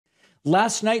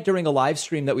Last night during a live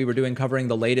stream that we were doing covering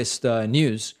the latest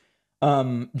news,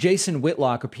 Jason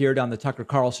Whitlock appeared on the Tucker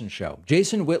Carlson show.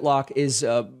 Jason Whitlock is,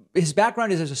 his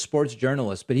background is as a sports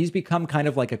journalist, but he's become kind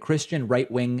of like a Christian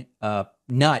right-wing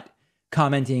nut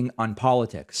commenting on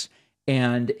politics.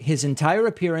 And his entire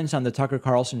appearance on the Tucker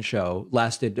Carlson show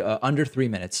lasted under 3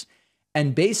 minutes.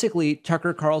 And basically,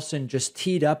 Tucker Carlson just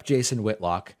teed up Jason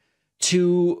Whitlock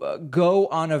to go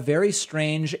on a very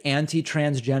strange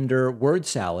anti-transgender word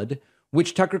salad,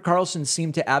 which Tucker Carlson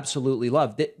seemed to absolutely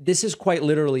love. This is quite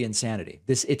literally insanity.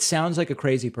 It sounds like a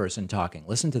crazy person talking.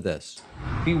 Listen to this.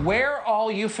 Beware all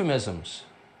euphemisms.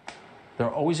 They're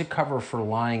always a cover for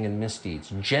lying and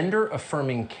misdeeds.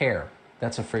 Gender-affirming care.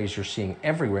 That's a phrase you're seeing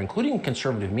everywhere, including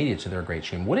conservative media to their great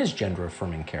shame. What is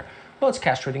gender-affirming care? Well, it's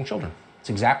castrating children. It's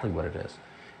exactly what it is.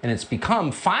 And it's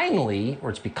become finally, or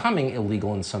it's becoming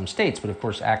illegal in some states. But of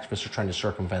course, activists are trying to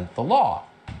circumvent the law.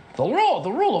 The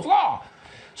rule of law.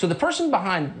 So the person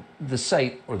behind the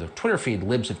site or the Twitter feed,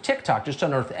 Libs of TikTok, just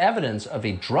unearthed evidence of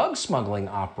a drug smuggling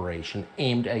operation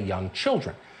aimed at young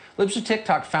children. Libs of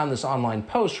TikTok found this online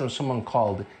post from someone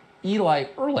called Eli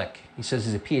Ehrlich. He says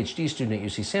he's a PhD student at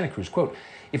UC Santa Cruz. Quote,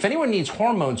 if anyone needs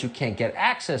hormones who can't get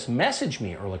access, message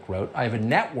me, Ehrlich wrote. I have a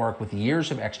network with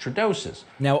years of extra doses.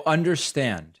 Now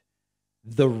understand,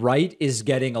 the right is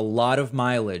getting a lot of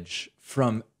mileage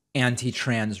from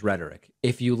anti-trans rhetoric.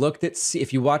 If you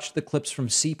watched the clips from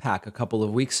CPAC a couple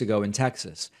of weeks ago in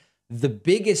Texas, the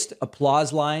biggest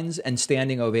applause lines and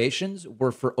standing ovations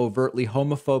were for overtly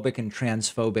homophobic and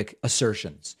transphobic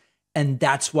assertions. And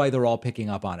that's why they're all picking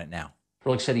up on it now.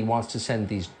 Ehrlich said he wants to send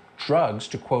these drugs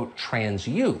to, quote, trans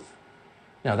youth.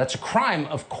 Now, that's a crime,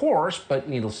 of course, but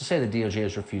needless to say, the DOJ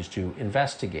has refused to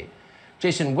investigate.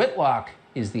 Jason Whitlock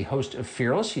is the host of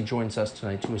Fearless. He joins us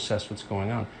tonight to assess what's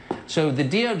going on. So the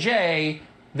DOJ,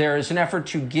 there is an effort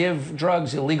to give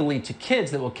drugs illegally to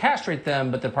kids that will castrate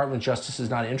them, but the Department of Justice is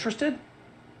not interested?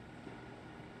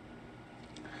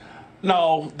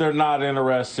 No, they're not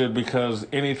interested because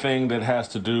anything that has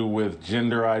to do with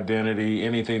gender identity,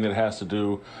 anything that has to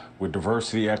do with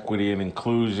diversity, equity, and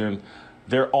inclusion,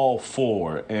 they're all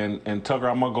for. And Tucker,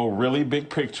 I'm going to go really big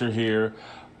picture here,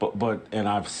 but and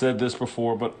I've said this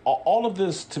before, but all of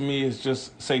this to me is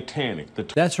just satanic.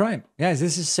 That's right. Guys,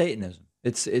 this is Satanism.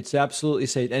 It's absolutely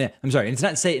Satan. I'm sorry, it's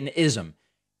not Satanism.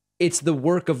 It's the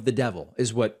work of the devil,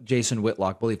 is what Jason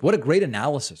Whitlock believed. What a great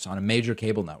analysis on a major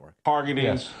cable network. Targeting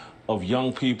Yes. of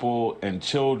young people and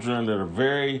children that are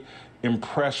very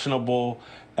impressionable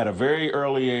at a very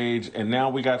early age, and now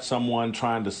we got someone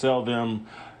trying to sell them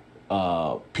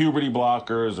puberty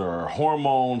blockers or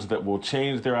hormones that will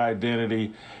change their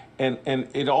identity. And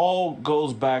it all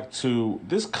goes back to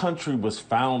this country was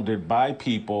founded by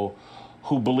people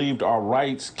who believed our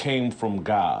rights came from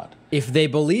God. If they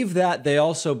believe that, they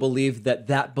also believe that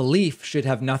that belief should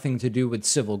have nothing to do with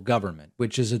civil government,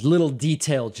 which is a little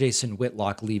detail Jason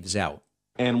Whitlock leaves out.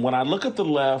 And when I look at the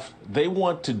left, they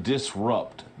want to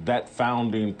disrupt that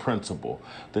founding principle,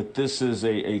 that this is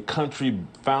a country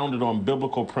founded on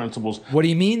biblical principles. What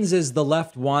he means is the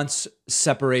left wants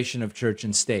separation of church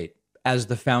and state, as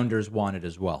the founders wanted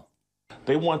as well.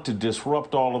 They want to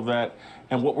disrupt all of that.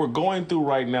 And what we're going through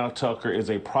right now, Tucker, is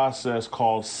a process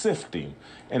called sifting.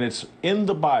 And it's in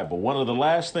the Bible. One of the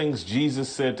last things Jesus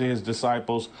said to his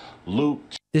disciples, Luke.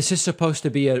 This is supposed to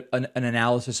be an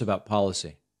analysis about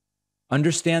policy.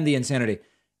 Understand the insanity.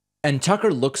 And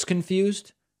Tucker looks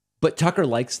confused, but Tucker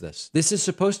likes this. This is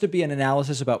supposed to be an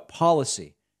analysis about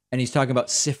policy. And he's talking about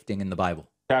sifting in the Bible.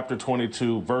 Chapter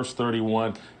 22, verse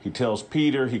 31, he tells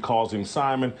Peter, he calls him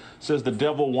Simon, says the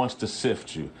devil wants to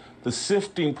sift you. The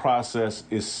sifting process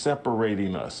is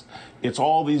separating us. It's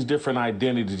all these different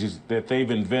identities that they've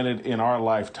invented in our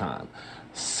lifetime.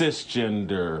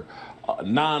 Cisgender,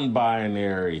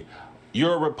 non-binary,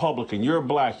 you're a Republican, you're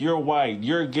black, you're white,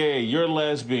 you're gay, you're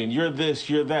lesbian, you're this,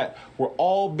 you're that. We're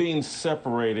all being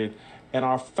separated. And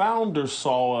our founders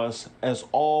saw us as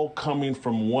all coming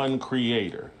from one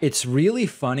creator. It's really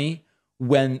funny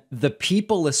when the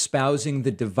people espousing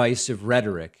the divisive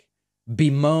rhetoric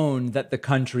bemoan that the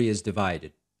country is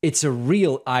divided. It's a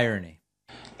real irony.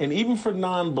 And even for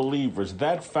non-believers,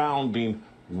 that founding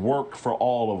worked for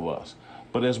all of us.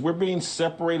 But as we're being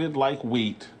separated like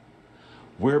wheat,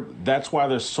 that's why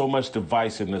there's so much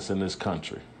divisiveness in this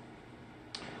country.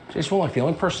 Jason Whitlock, the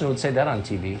only person who would say that on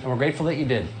TV, and we're grateful that you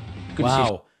did. Good to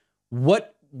see you.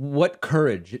 What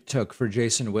courage it took for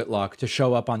Jason Whitlock to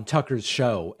show up on Tucker's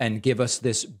show and give us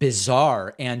this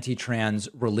bizarre anti-trans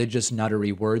religious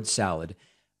nuttery word salad.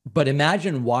 But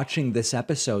imagine watching this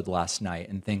episode last night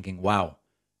and thinking, wow,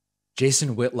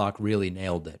 Jason Whitlock really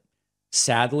nailed it.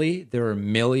 Sadly, there are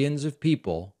millions of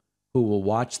people who will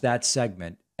watch that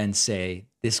segment and say,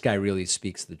 this guy really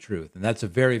speaks the truth. And that's a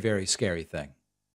very, very scary thing.